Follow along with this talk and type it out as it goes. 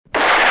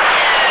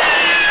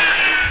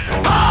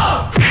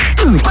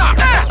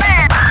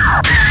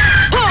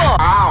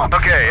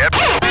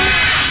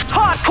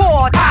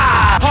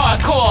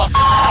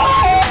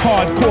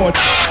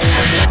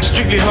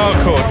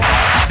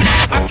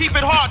Keep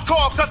it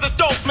hardcore, cause it's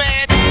dope,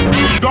 man.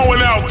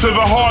 Going out to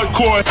the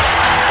hardcore.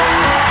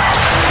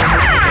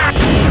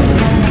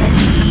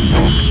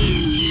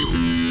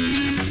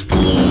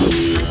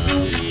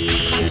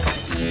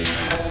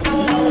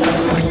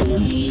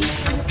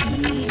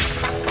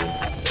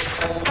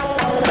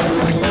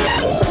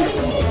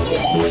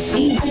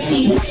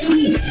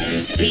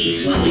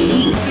 Speed's what we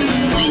need.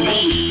 We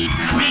need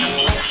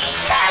greasy,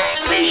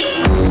 fast speed.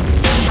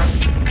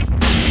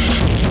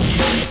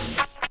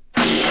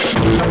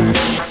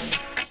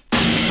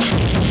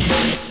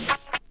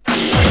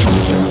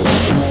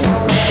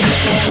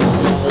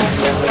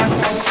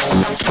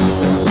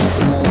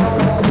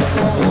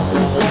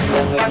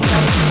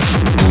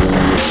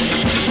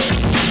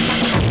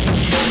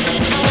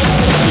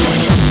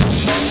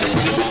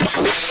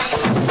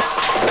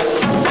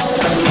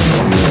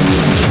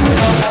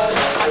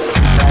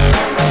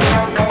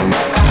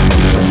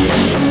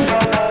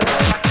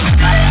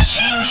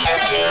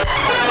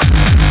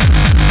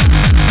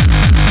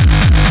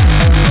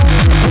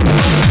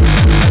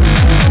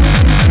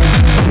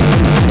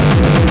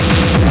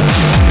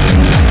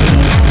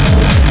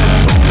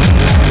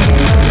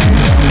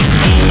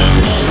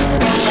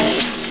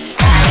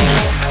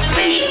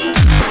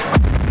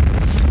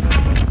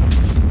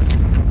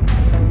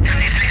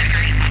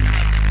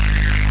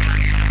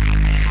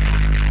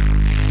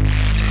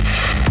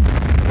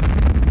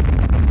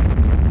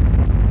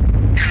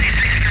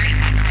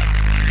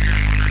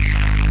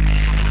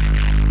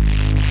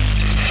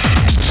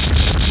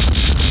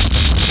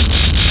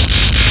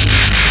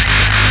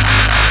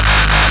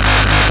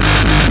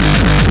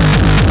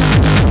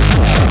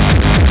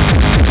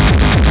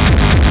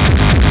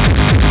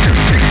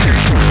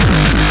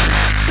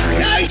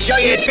 Show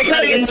you a trick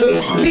how to get through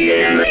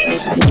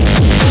spirits.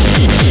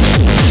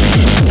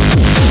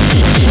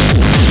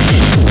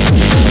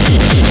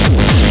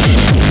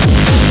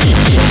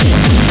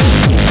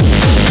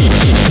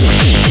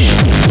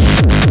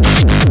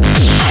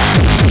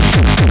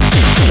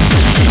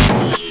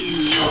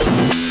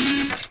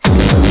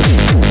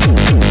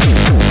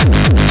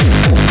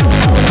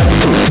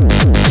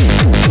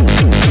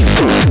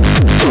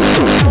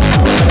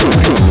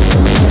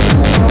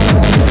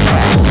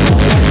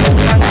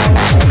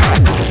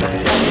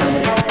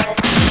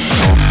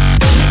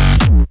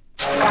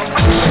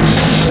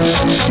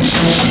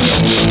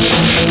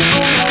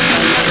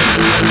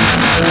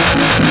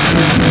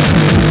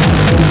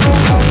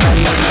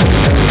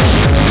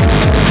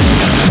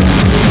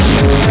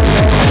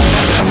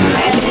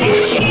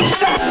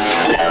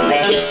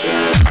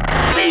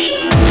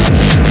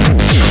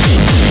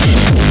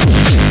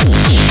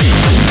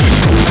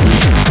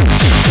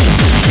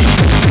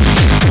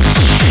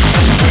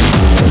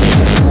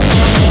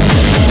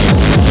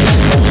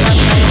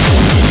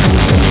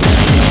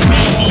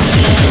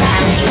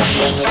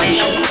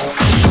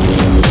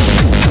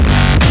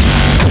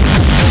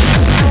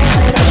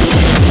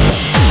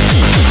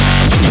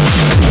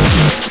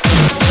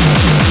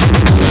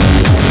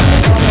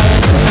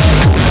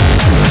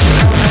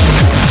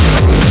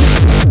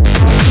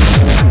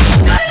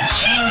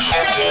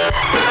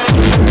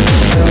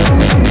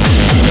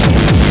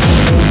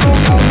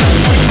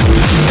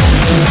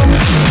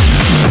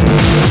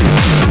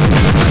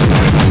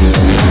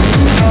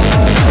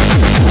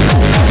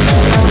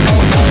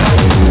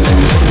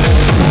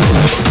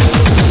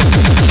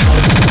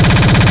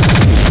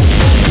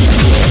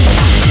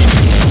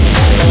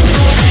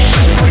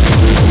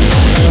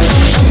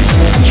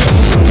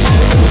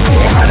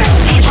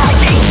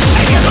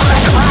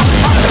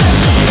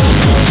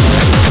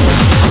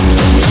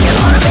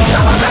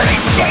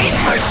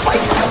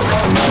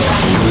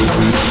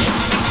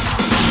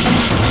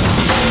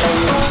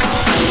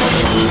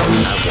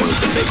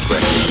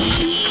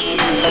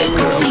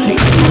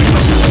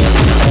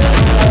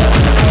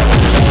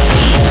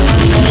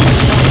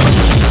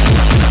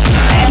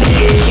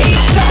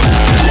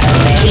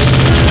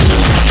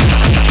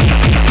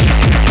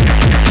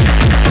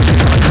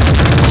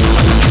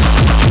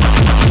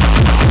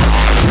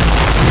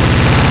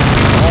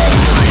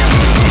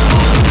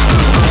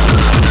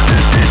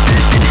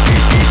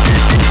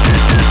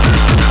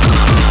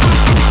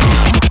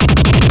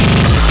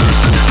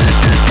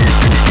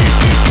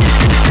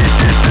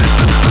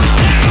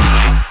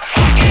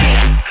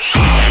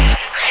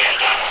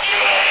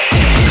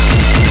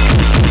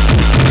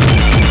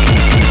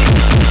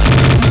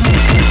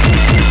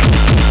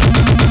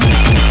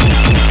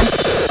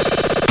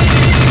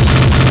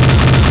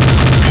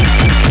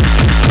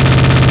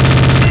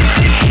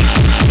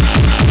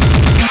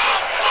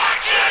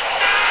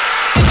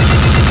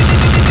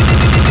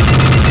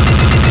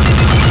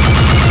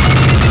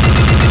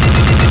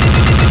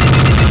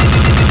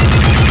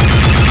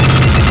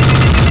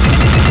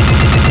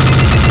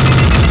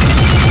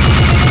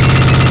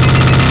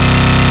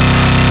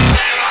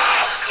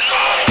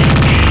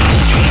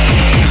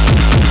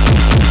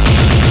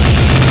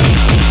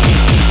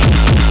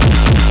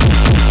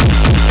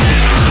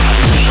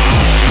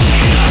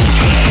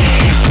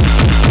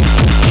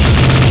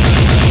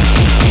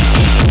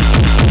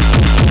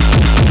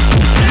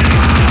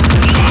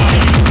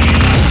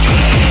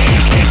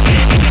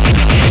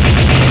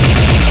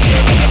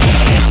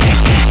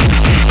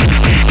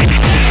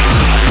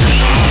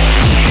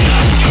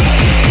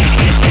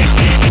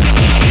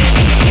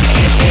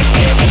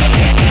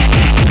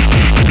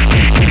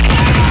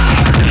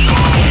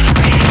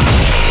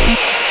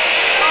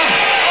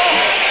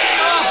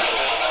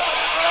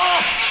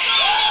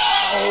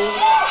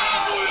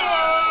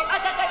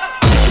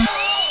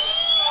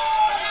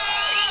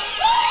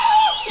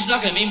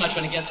 not gonna mean much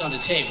when it gets onto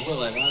tape,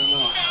 will it? I don't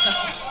know.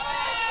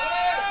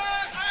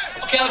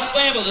 Okay, I'll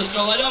explain about this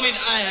solo. I don't mean,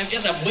 I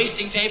guess I'm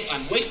wasting tape.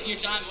 I'm wasting your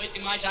time,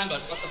 wasting my time,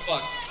 but what the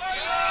fuck?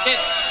 Okay.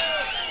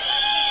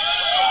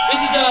 This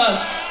is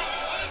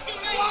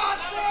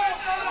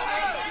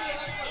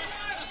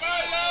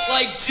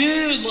like,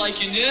 dude,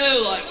 like, you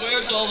know, like,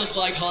 where's all this,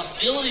 like,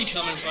 hostility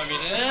coming from, you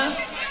know?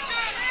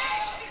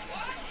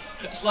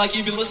 It's like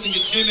you've been listening to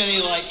too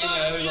many, like, you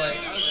know, like,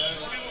 I don't know,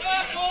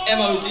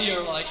 MOD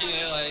or, like, you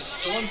know, like,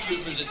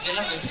 stormtroopers to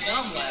death or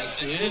something, like,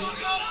 dude.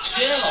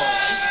 Chill.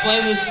 I just play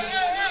this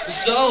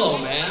solo,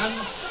 man.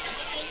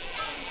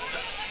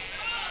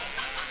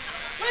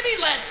 Ready,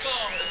 let's go.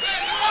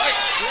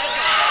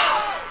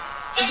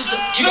 This is the,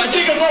 you Let's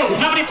guys take a vote.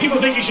 How many people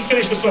think you should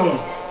finish the solo?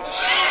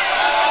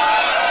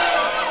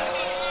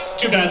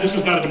 Too bad, this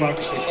is not a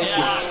democracy.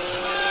 Yeah.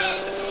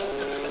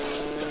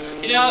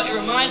 You know, it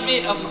reminds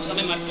me of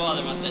something my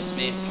father once said to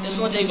me. This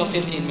will take about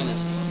 15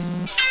 minutes.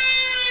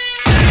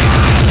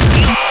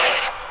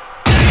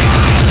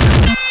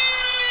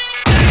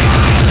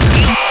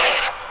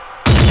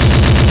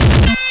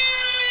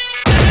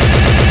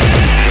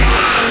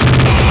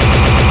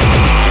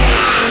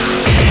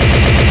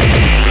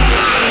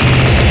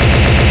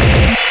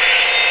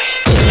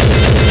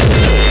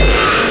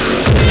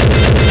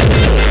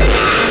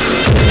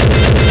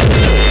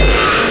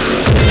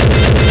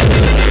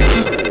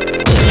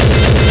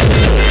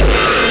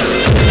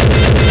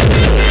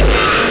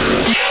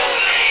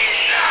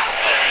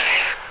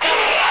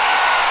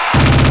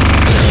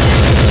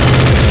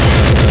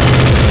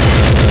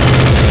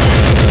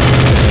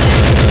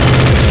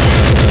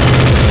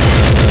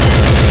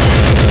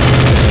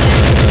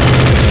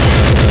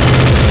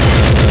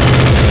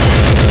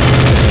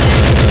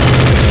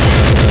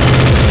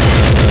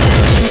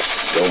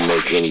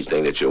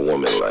 Anything that your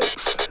woman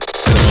likes.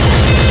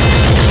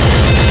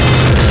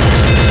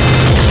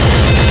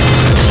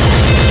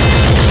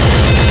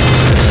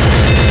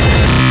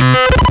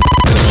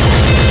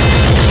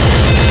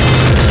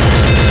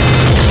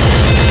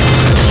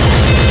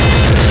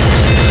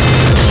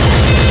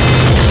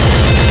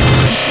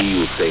 She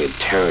was saying,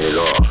 turn it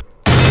off.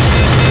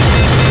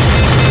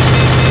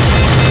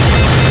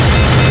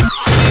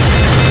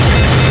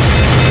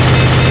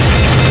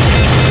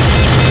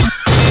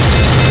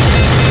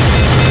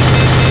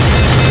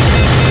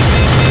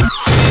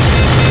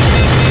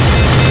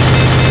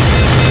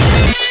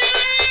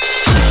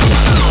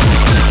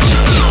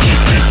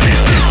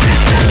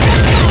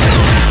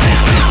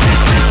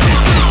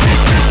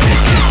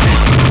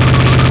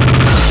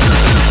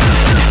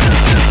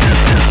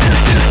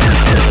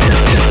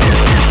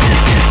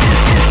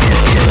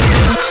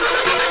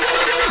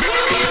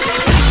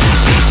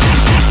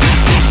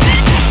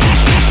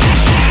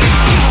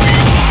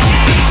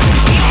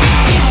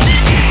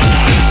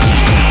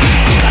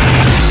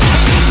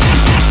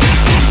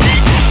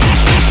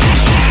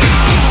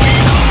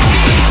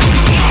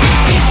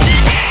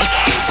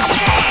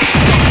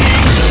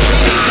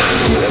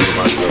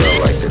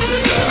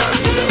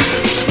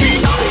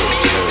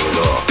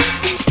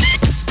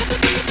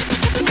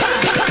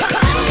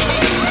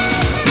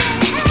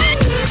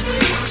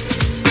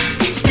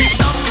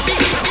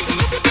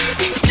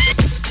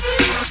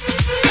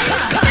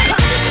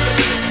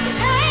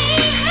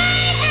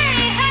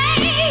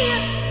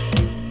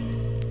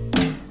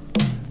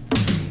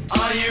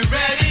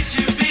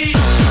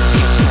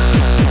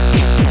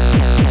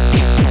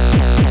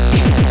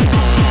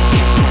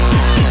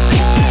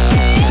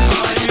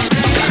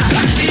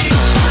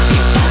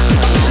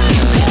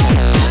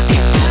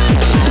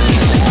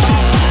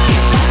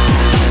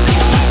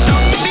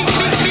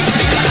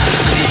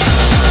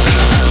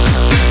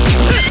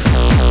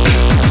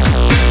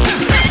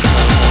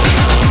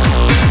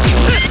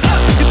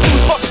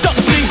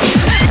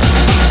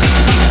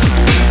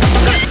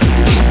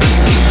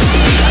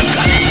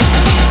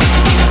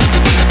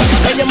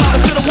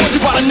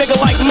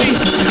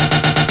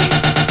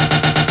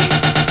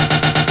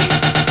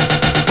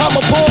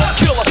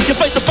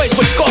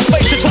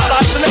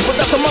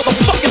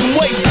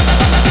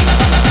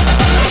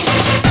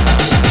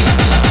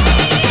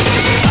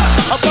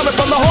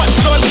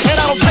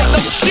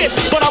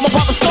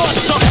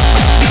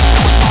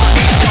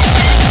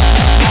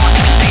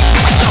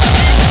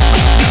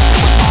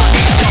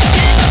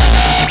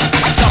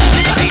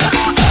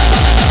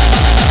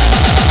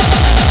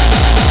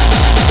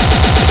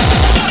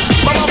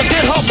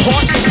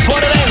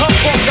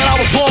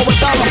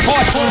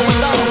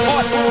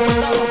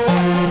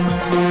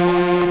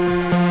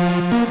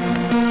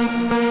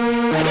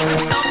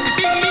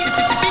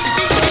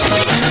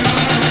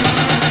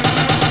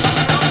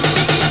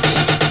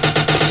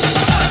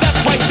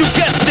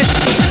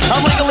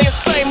 I'm like a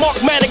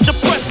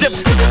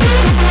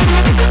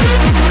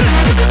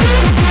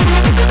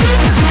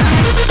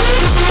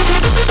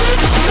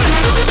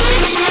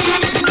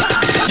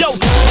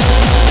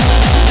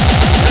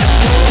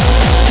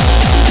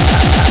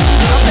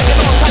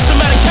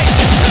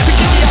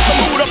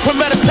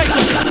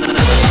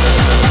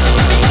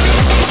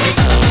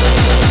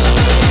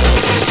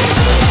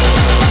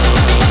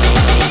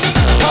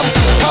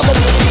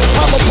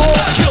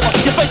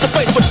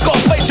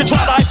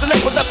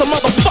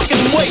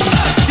waist.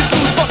 You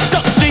dudes fucked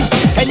up, G.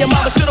 And your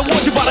mama should've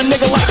warned you about a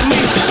nigga like me.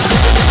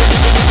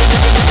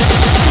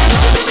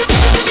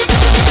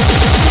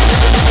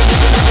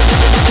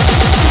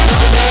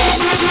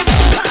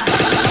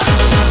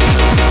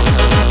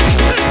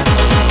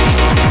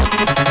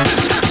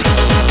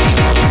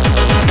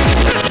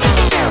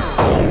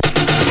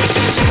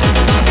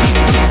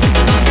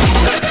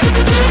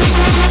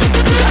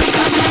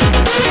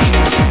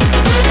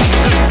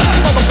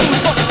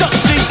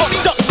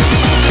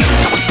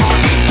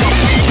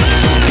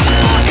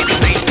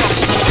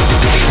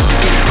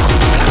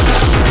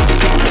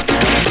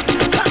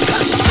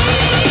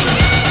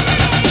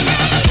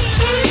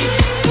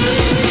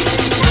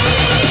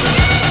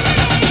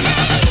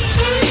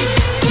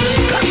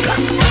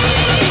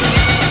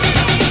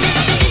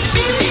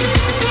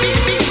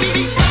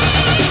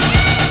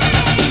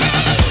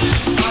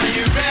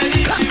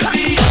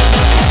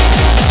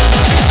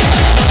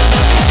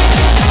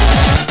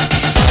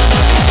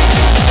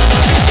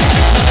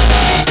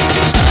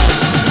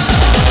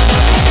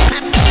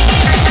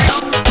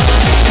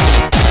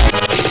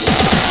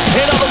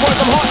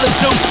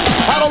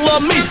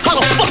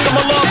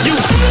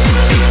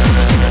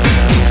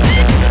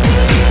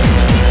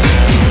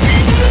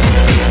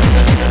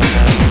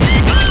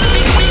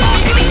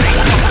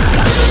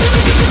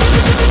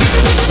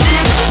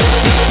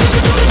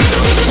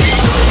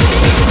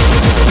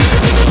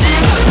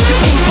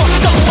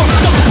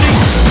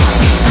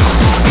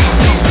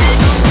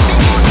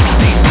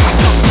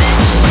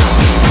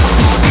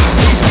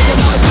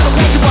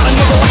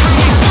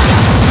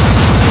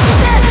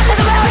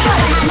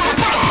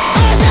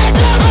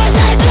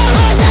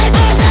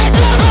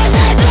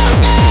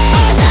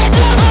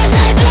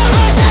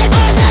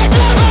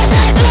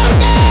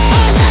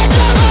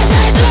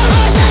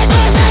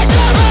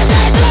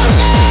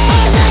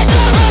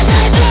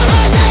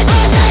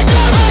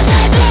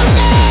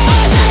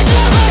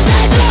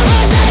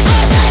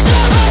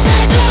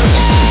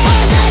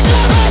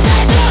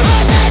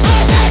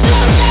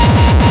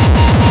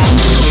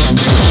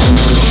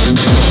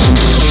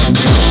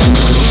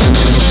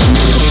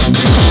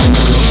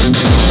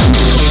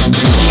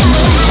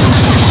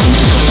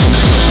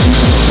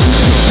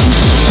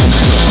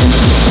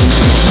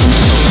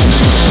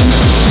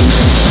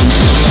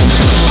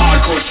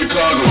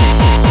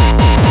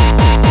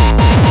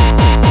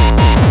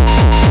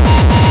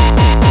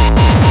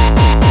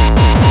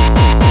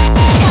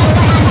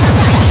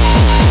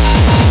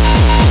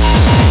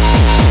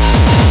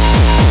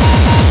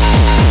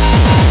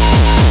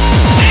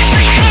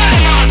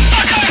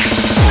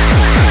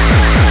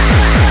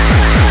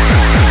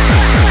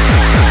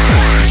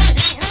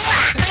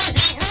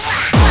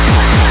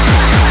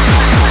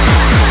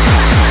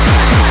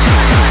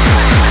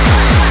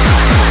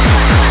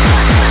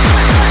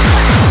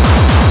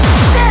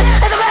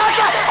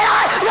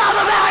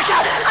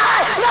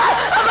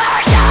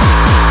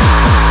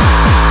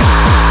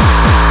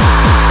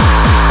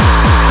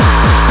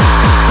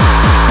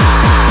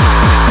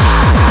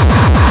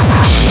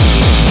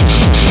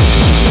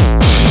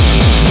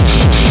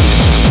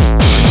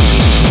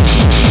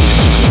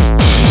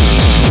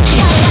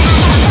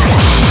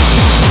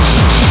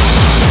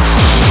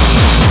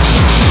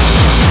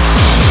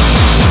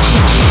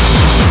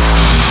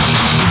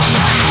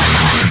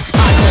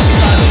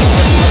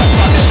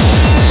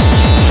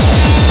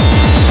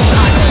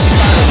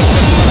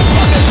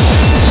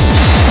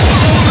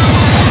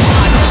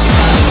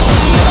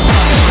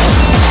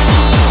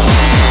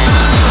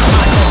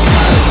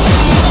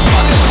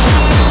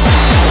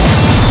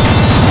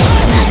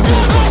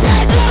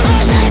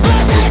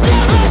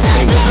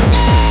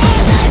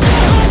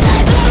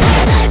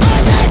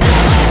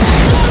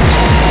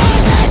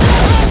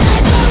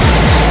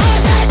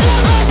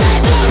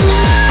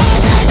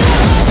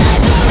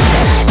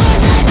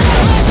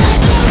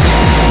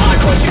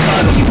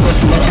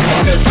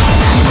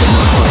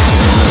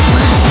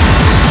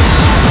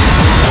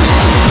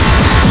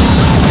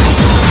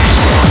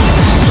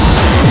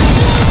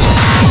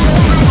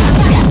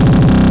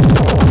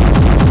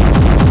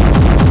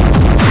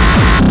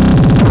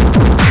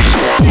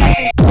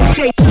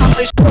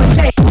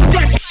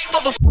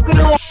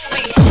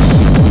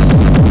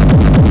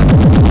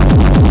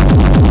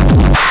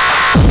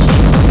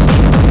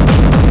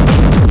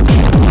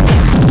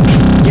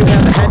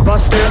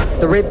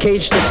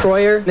 Ribcage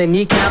destroyer, the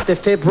kneecap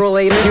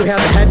defibrillator. You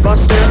have the head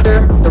buster,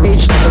 the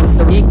reach,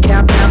 the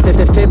kneecap the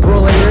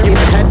defibrillator. You have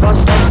the head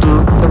buster,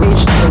 the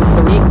reach,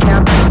 the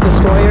kneecap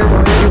destroyer. You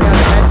have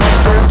the head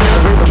buster, the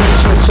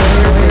ribcage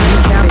destroyer, the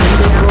kneecap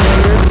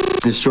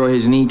defibrillator. Destroy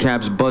his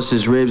kneecaps, bust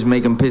his ribs,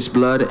 make him piss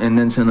blood, and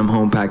then send him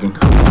home packing.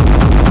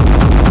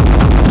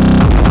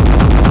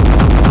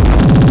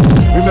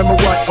 Remember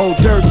what old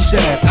Dirty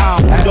said?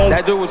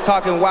 That dude was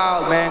talking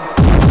wild, man.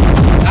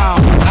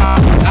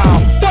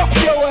 Fuck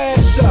your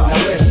ass up. Now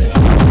listen.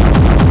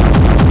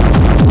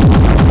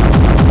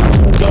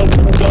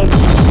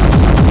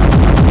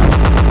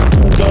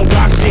 Don't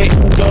rock shit.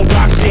 Don't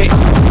rock shit.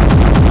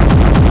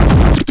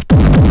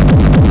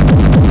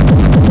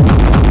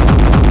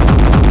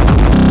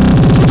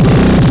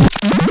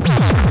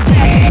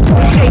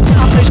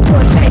 topless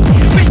forte.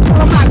 Bitch,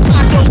 pull my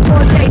socks,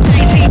 forte.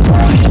 19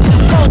 police,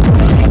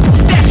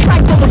 that's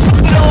right,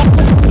 motherfucker.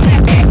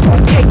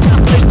 Okay,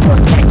 topless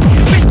forte.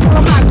 Bitch,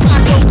 pull my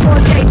socks,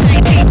 forte.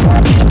 19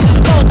 police,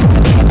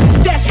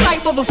 that's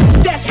right,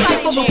 motherfucker. That's right,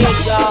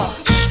 motherfucker. Yeah, y'all.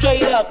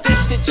 Straight up,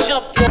 this the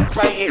jump rope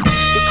right here.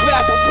 The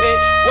gravel pit,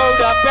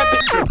 word up,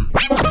 represent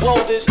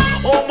boulders.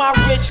 All my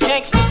rich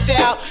gangster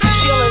style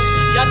killers.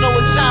 Y'all know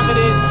what time it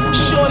is.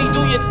 Shorty,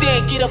 do your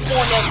thing, get up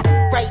on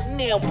that right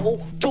now,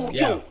 boo. Do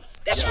you?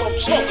 That's what I'm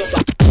talking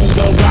about.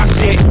 Go rock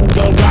shit,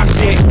 go rock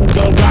shit,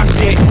 go rock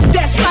shit.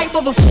 That's right,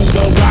 motherfucker.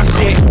 Go rock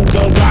shit,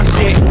 go rock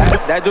shit.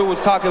 That dude was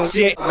talking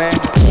shit, man.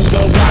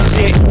 Go rock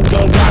shit,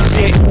 go rock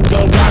shit,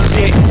 go rock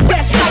shit.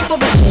 That's right,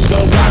 motherfucker. Go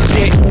rock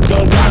shit,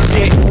 go rock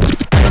shit.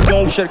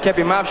 You should've kept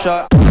your mouth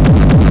shut.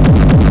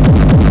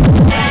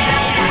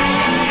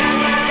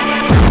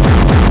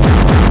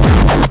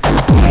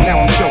 Now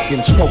I'm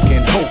choking,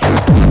 smoking, hoping.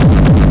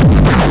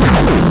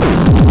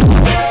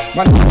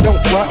 My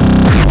don't front.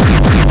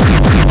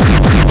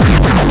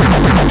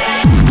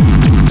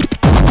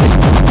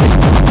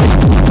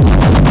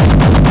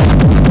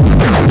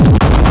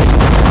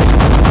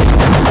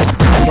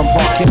 From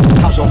Parkin,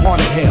 house of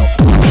haunted hell.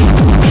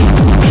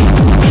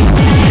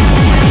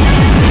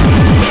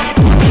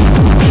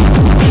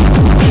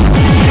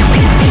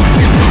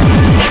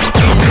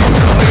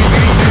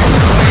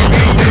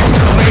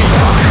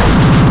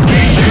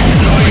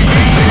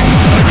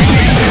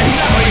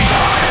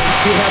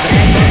 You have the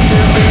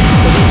headbuster, the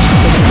reach,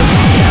 the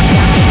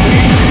kneecap,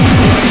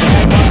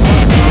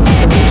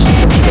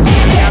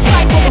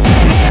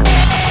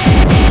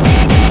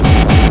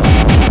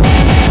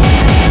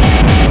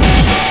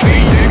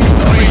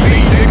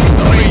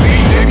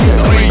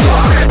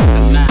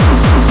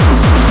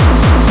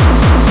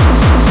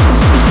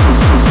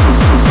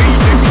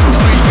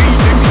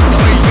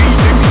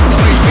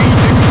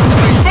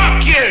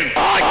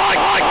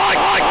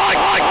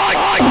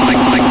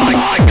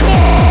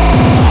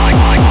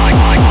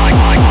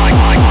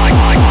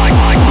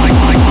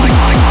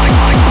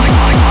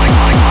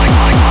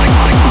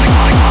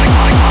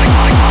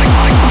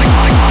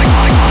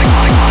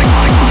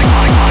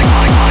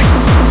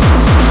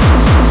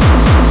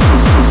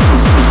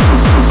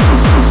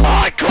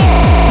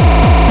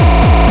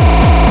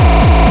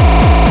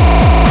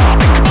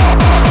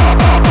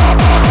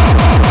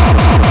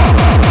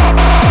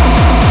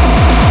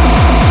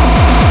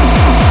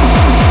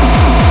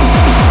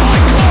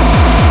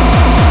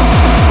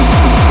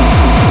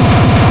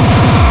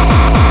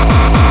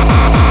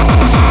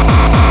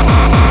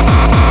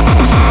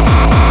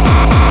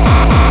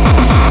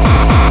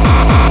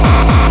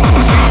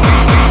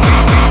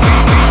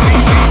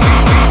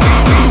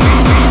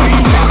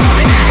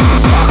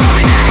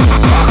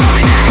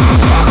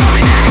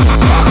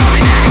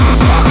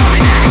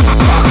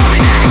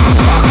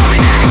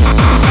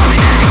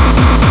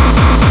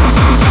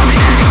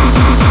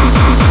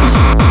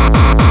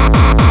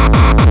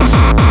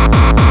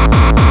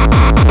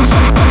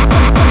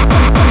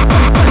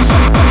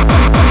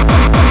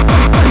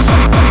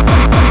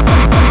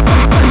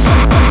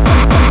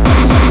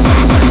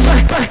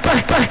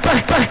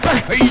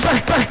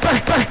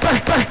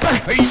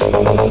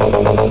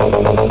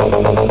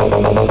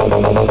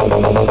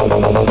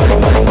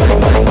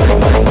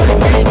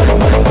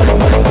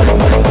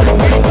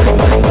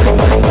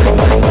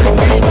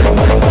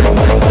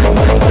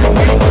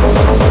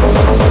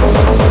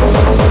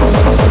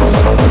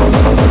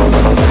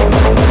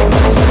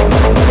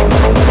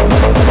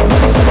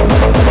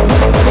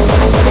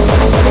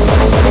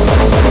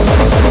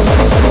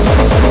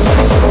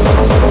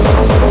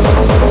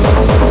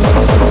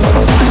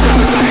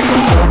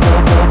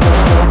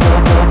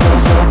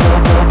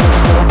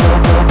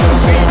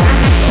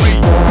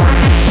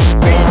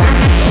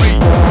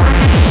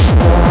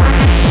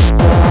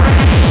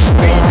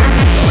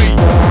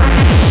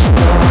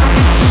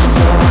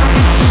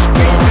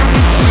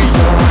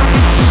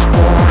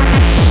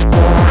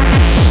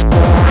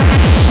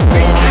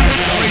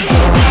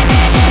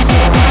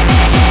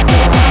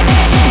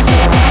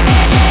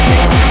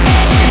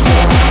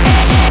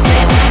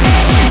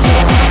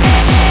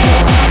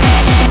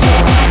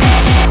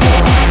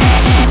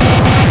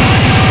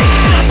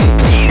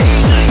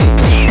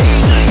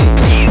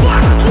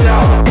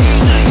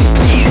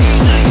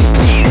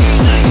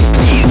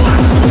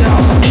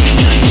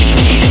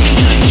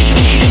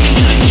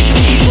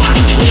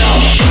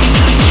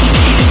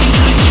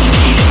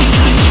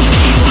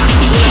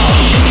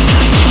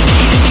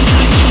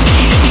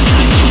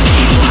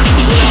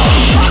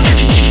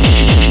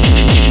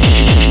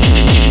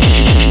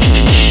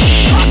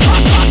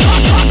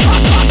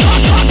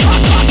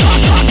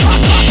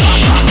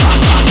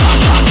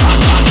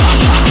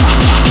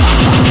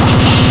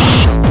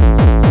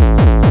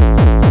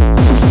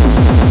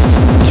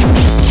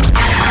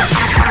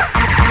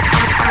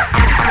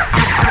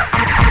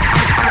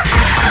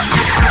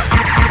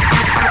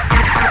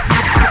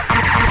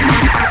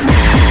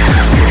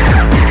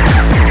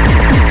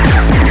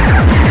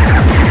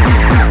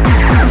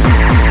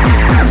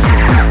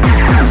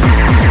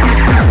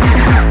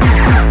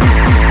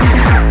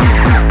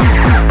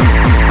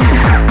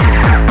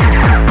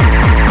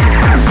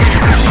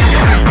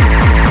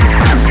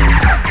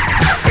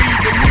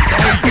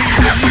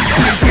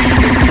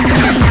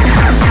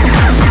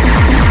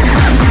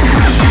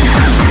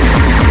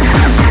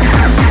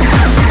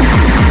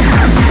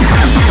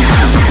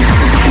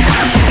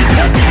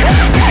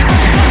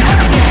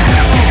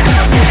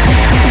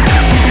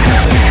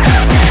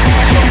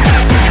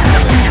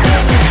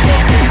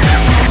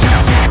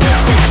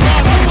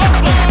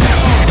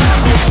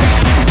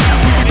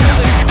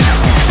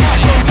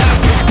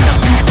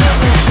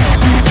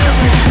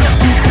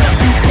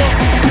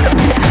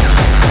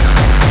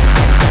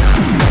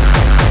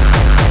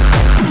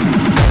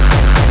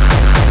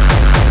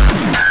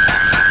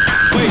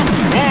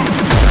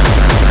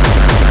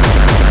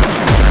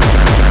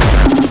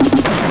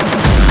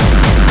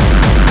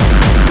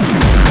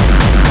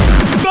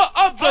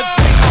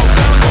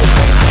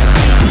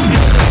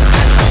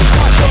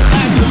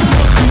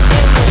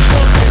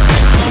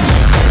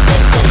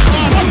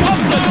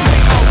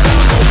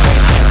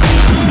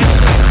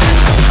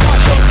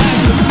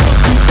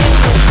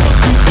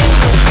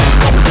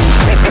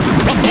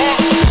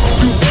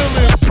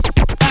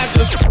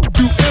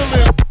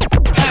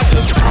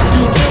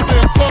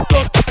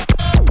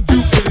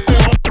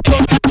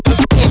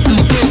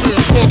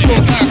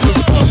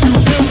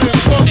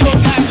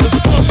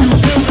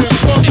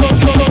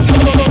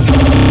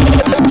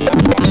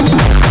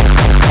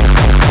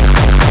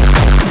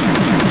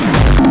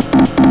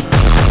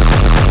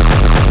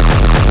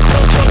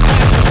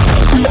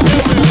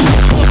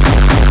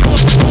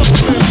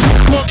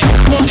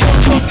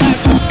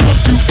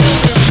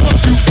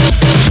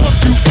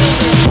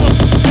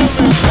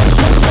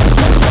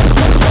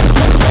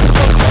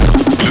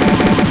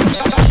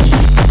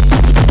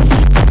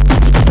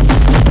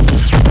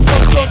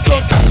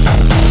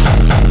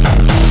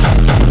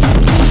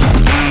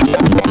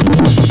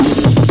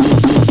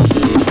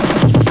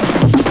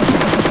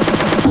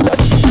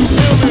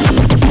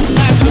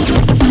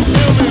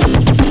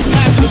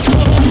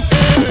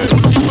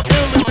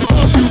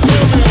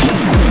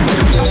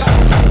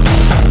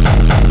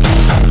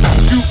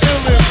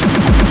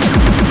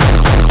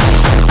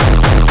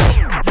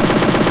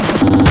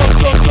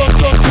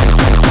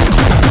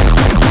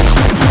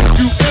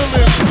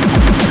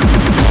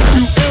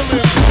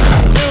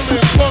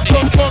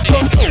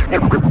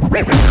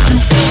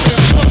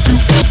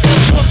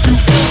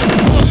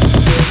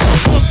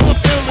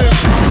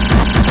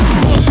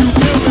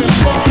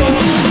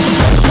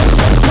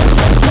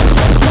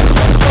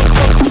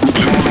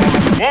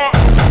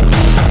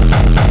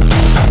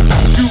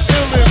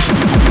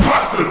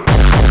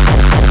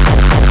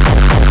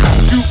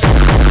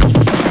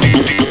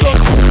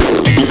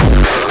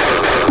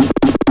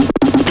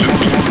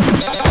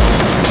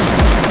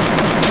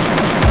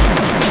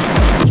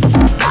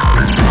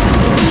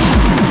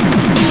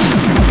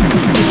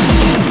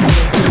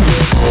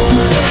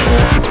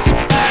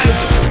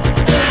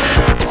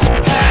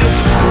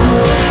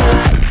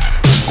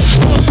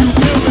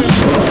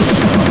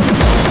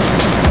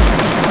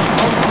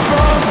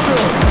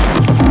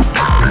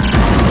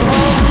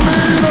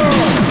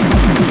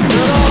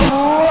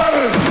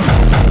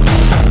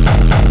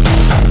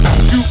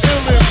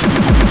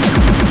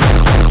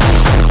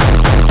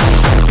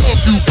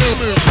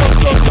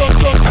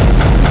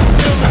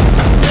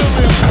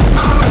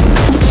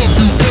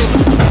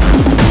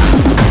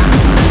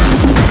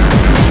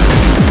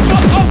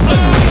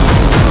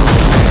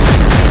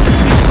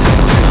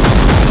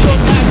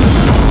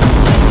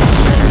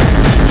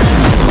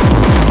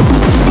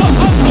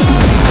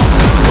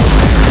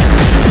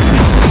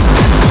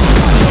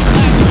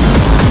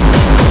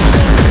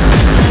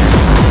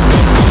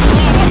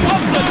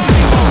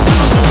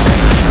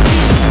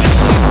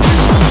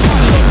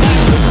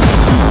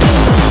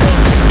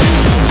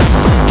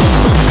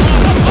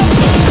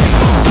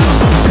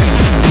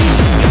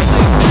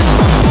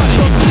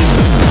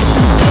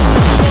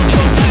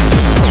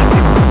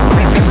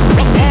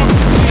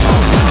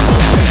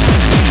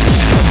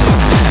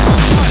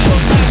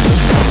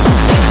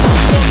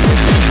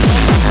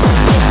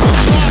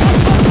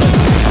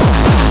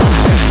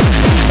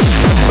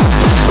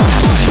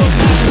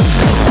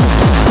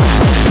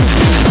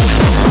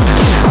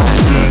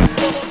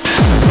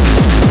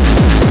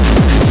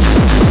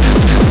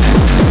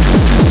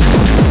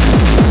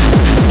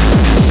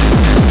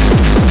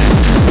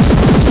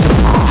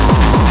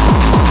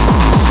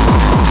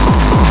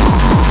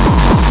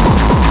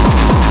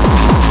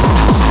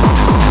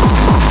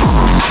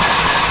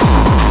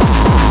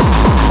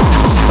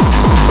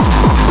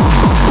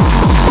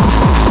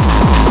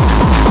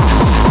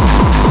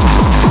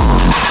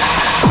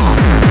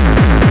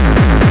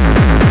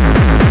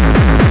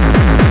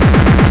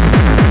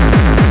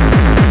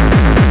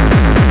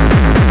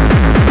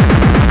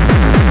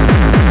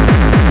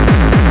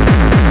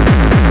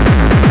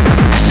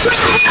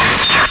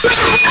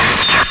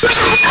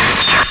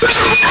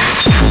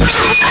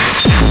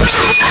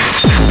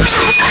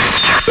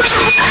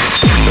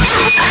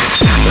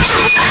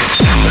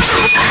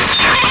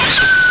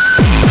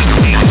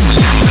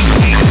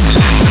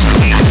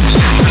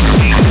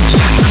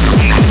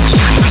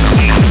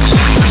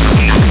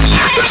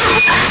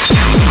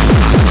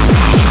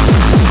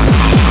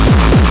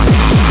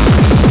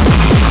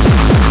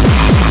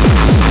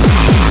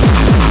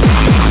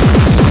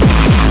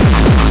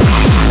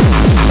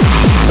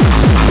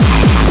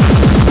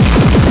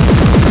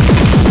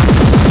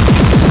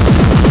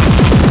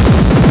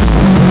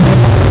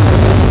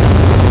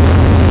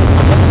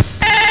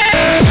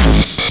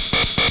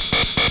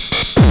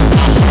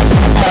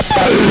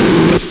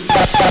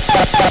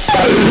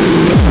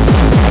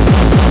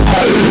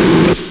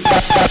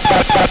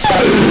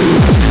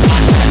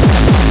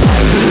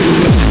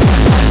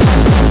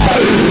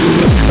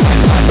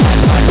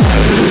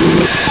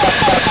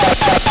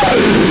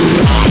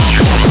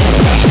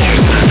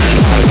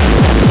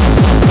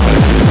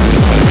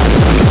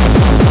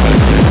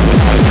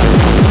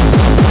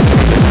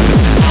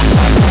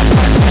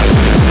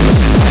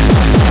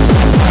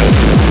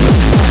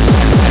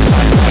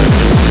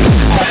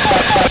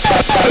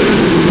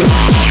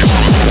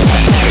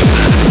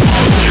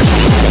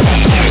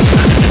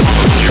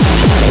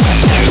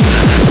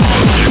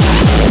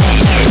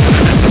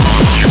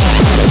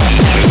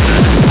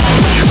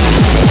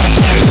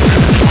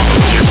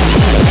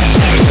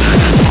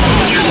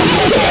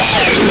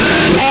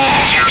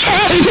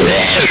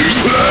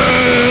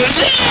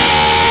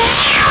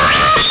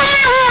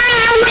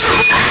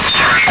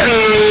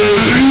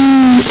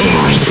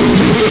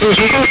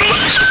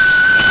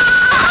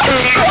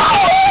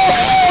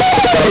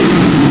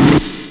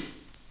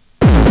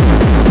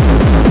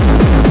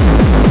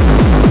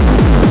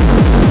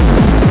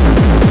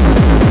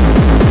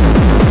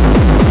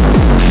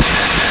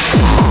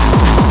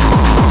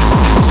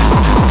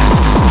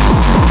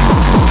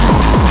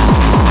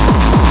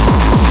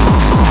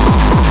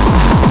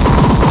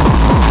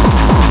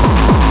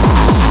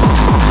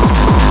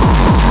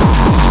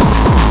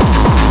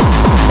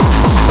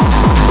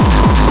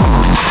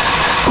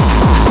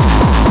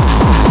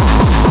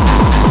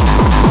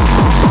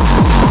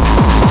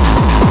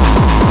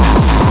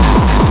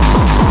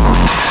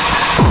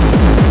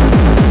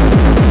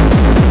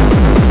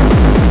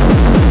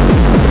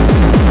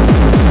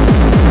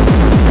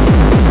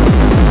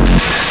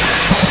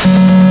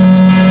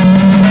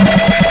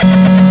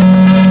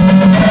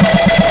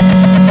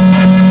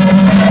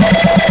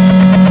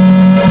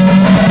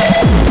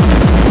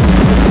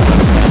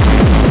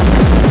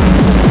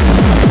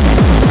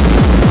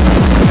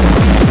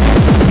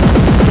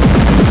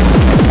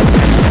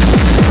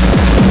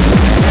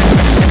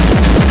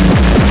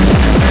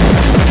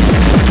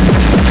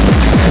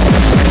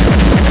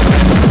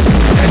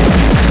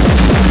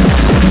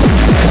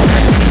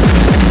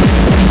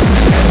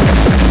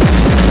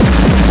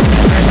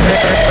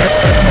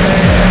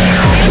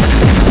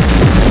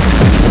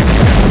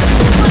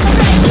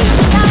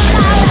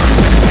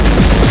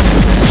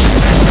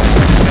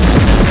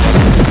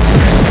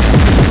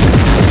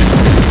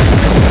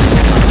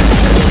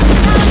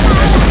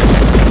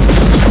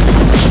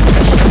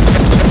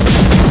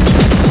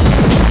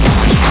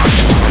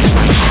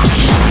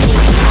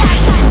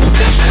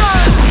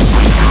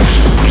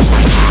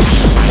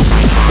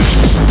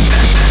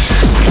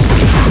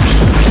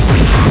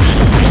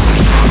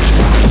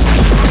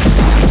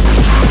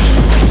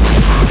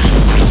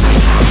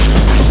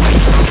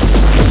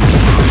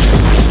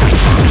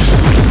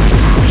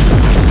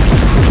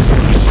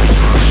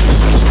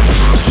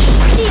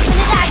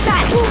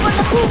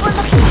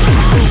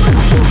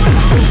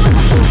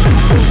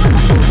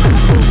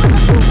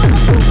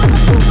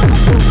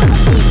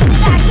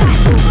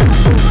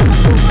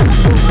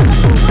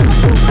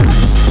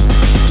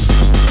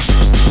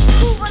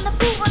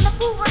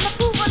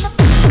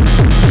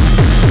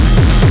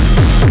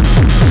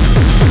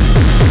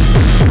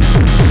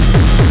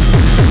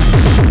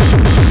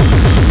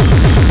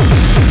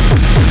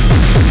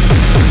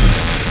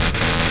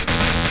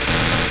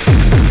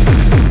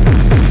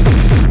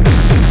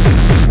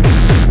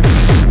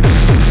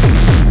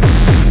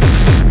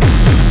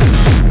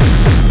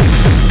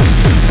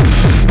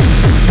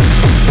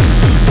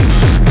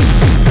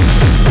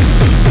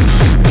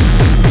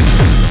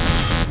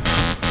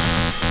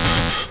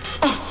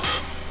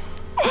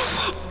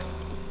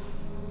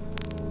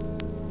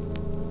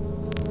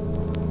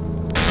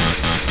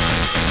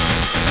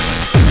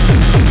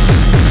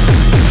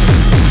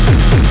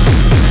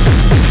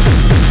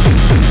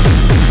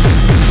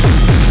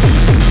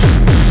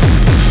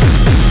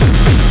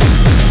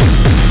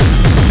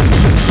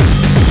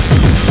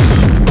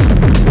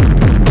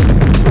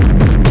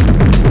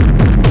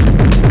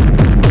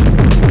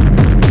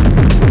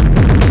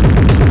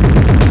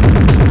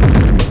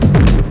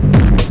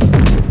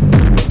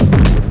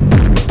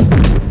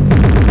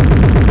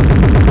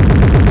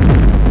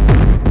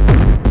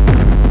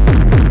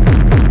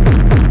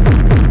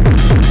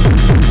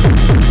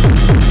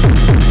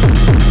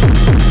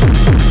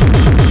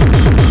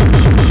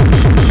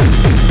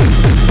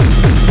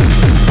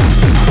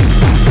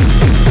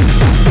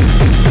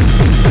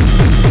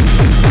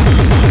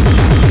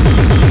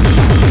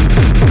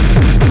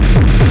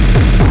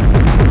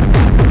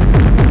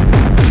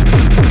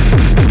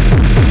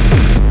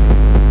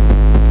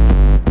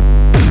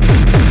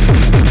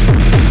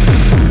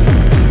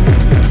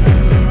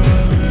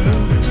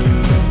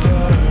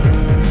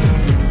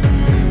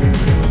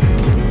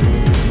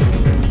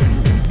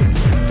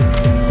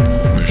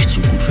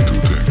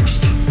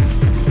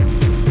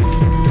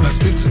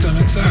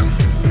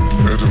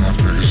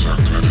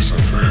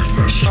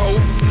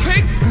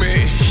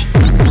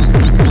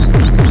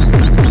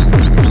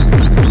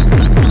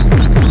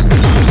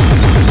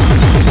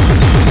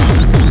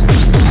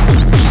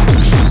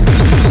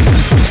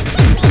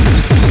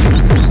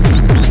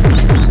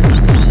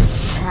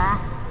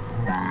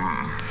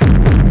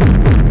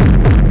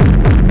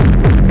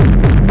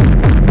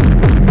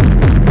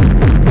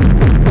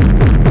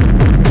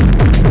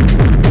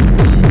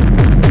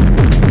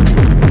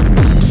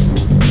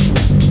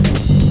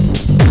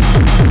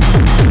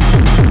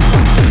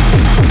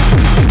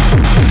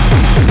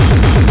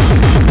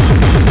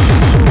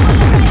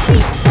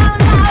 Down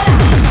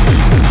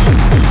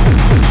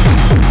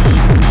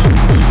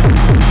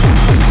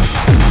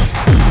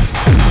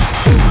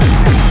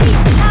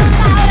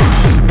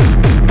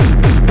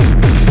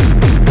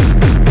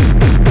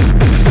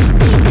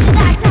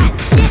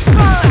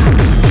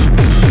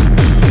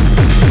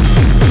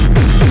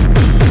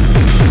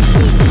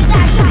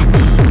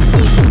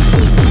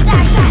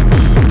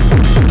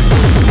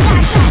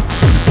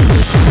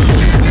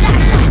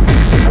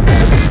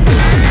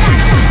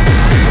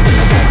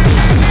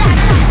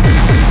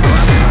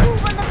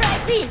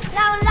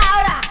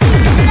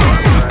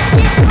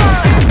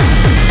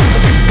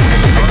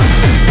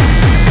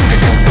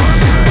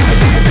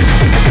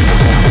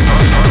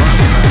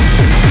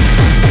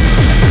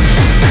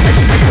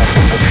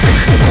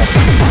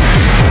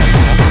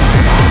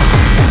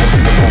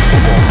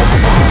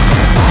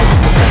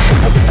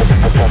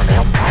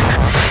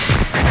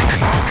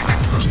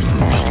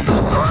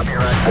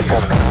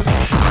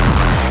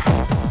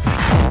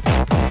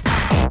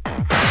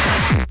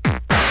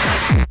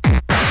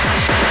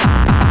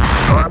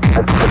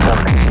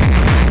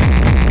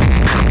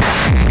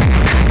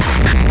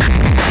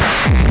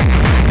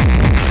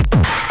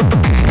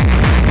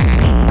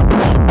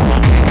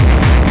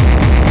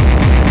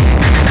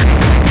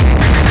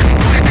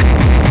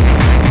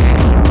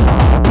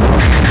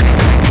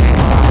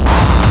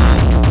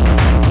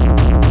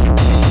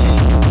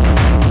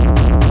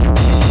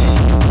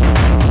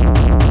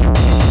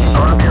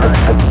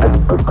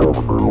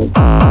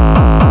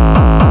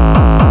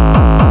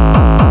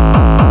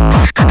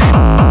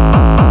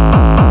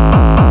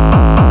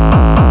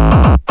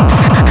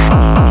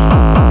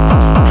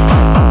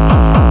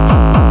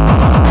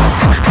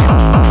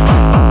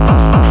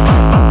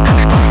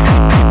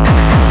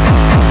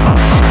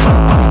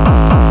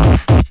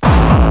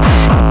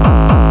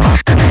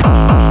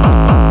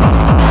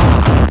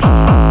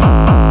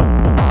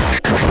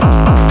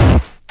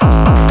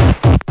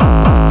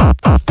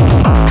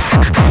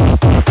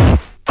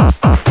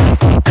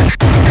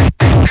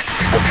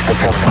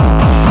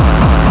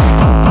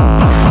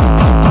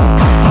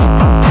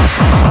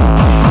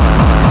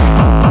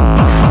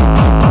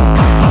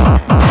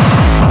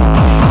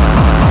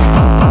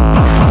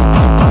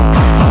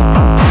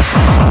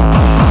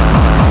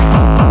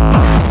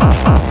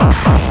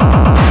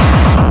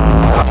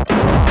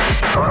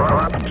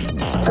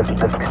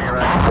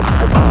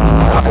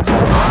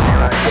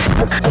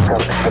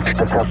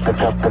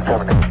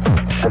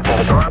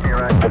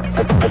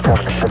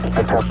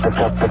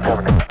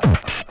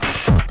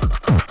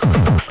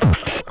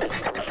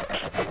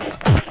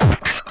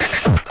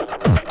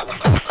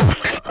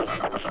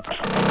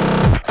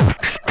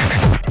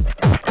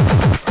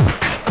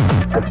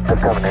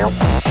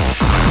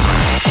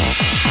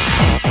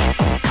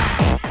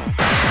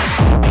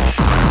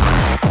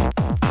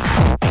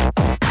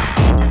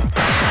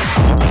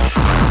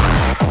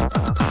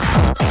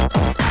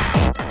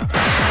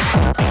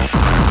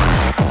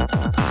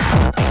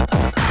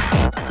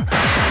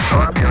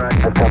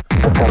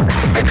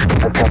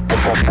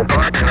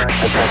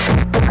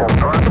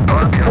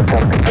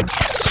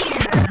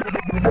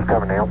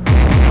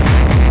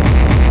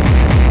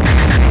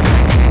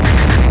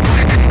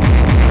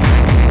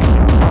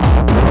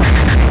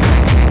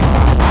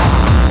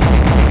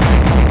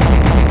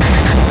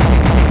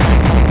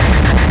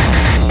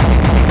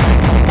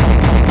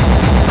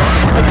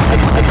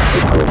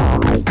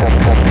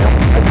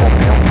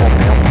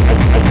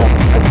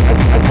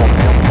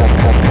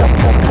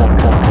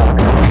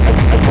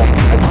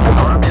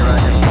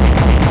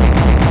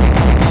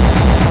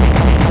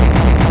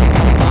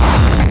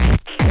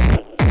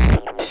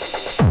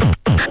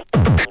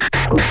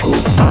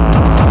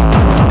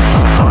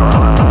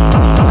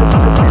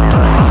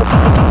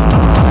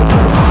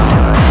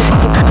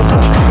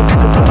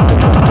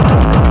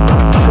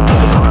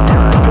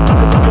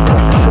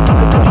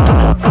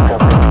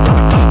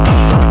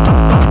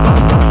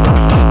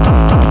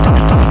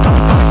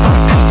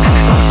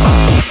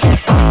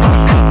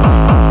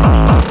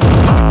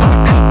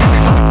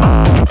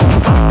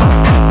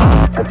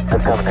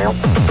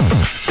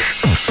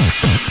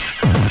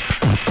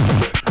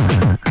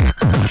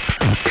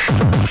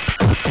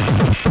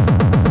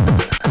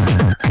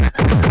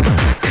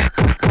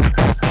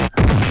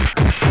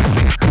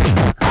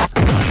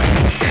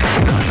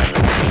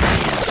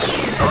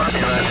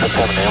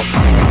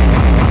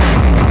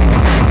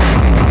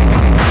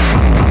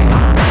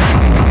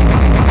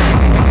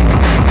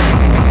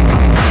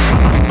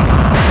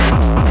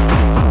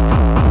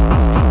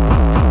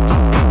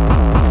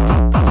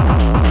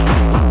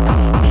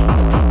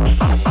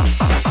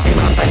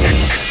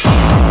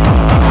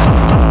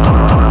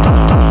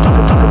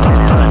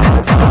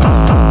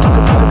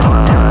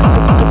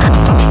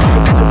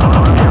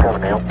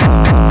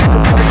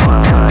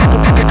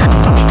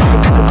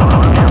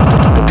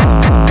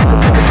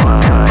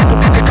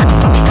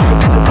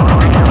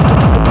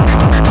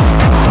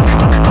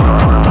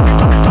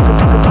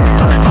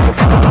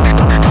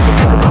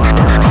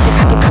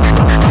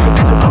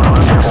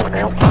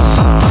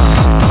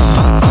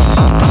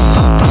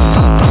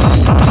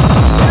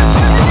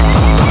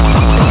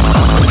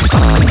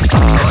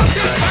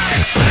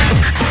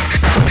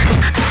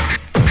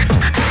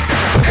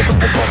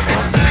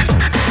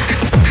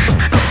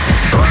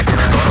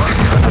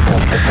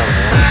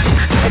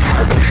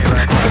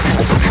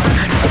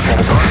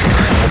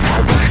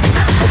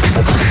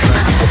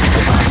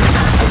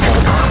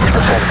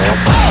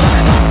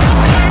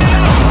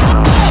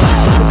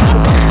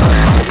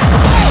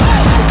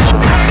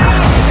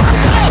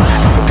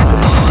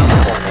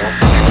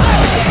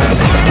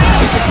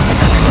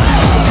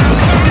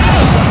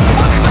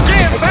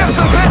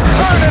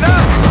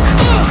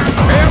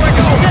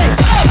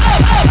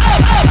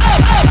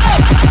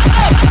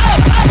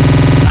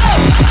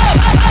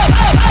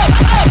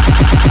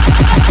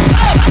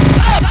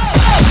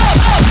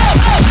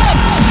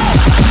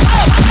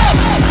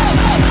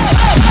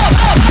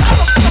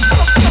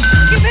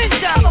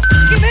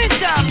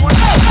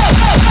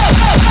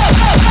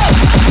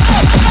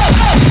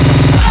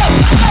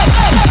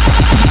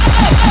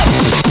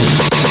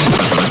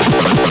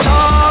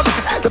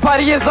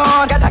party is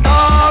on. Got that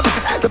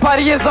dog. The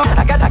party is on.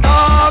 I got that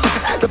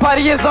dog. The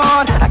party is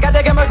on. I got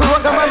to get my groove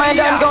on, got my mind,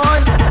 I'm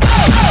gone.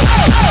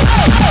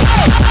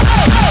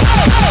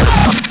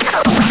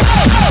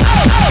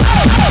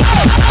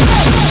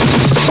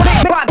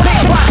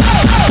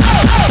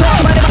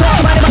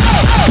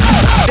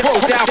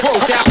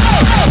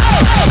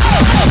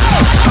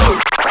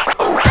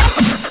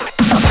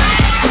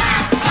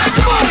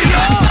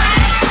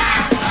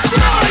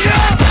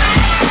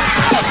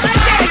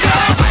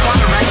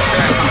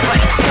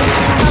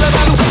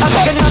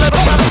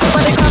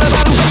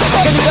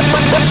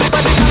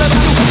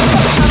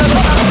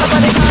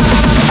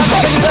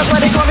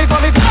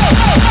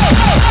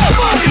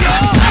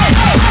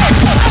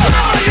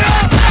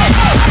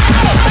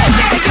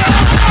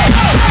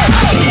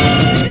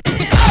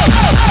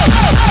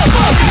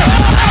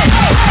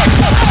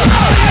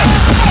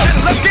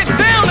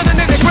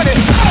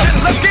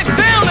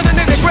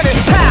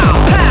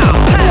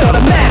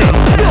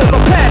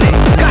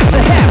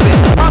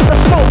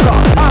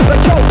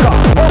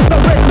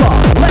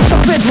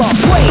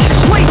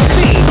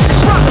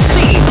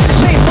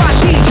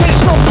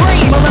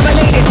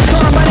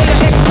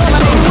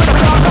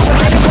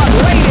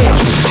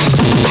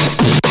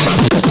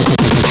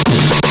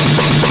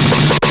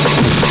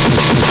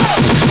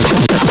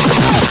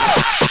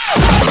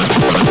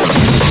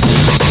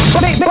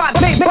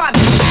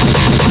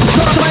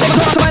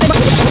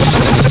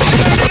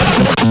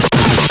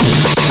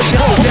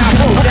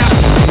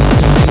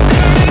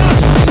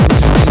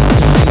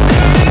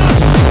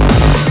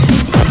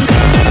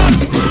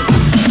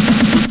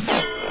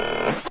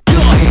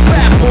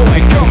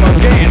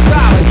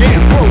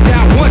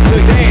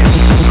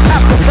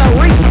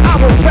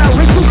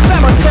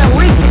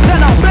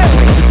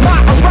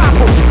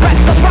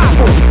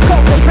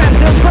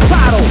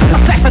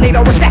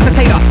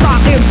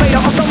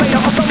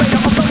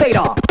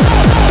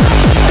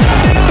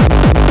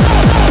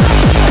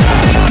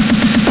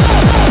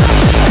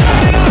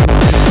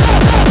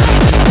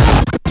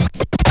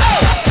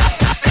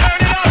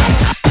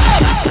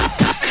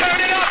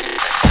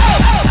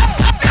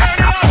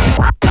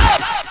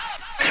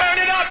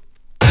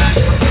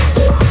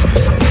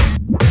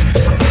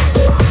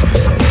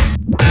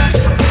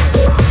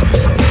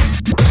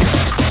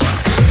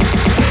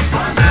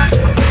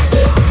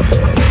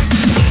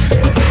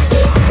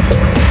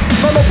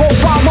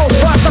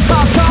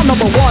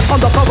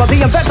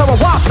 The inventor of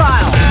wild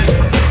style.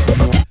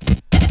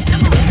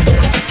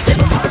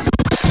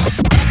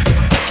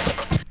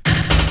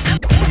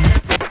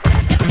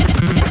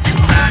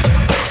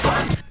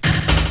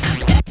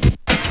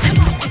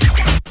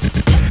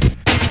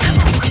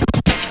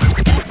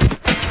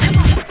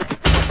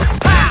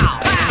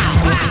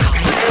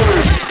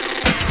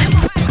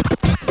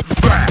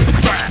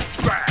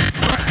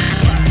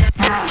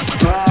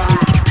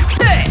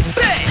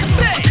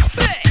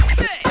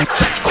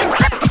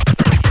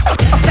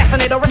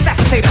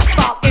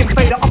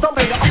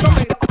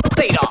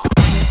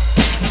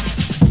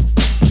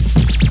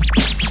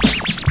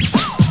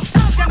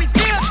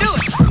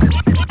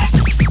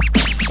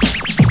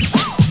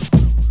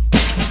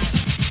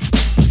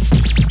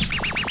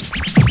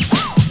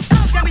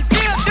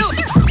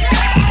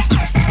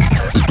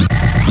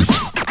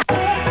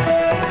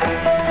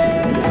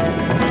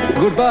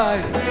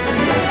 Goodbye.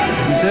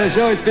 The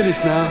show is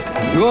finished now.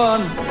 Go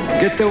on,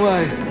 get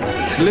away.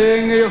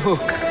 Sling your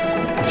hook.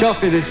 Show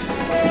finished.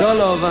 It's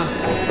all over.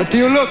 What are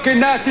you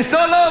looking at? It's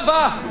all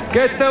over.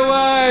 Get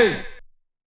away.